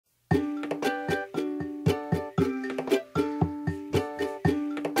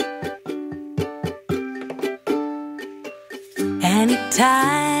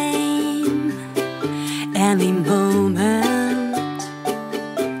time, any moment.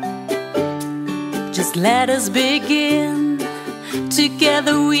 Just let us begin.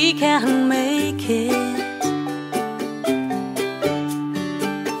 Together we can make it.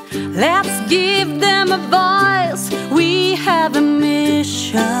 Let's give them a voice. We have a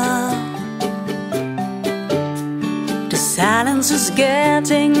mission. The silence is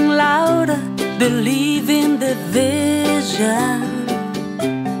getting louder. Believe in the vision.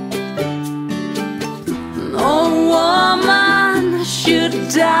 No woman should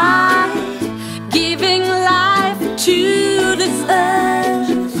die, giving life to this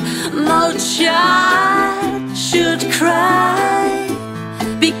earth. No child should cry,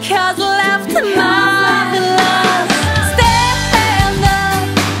 because left motherless. Stand up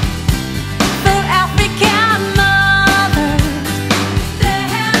for African mothers.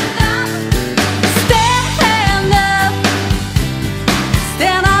 Stand up, stand up,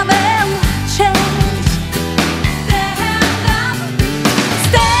 stand up and change. Stand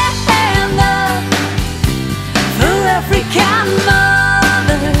up for African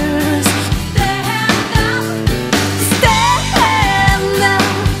mothers. Stand up, stand up.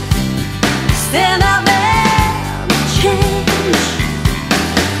 Stand up and change.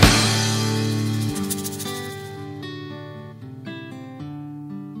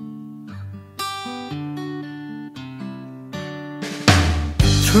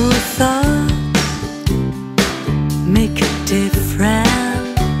 True thoughts make a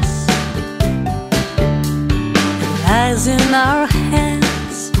difference. It lies in our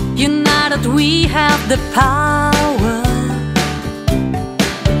hands. United we have the power.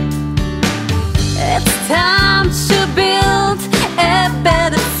 It's time to build a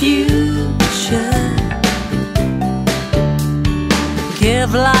better future.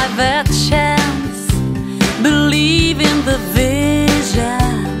 Give life a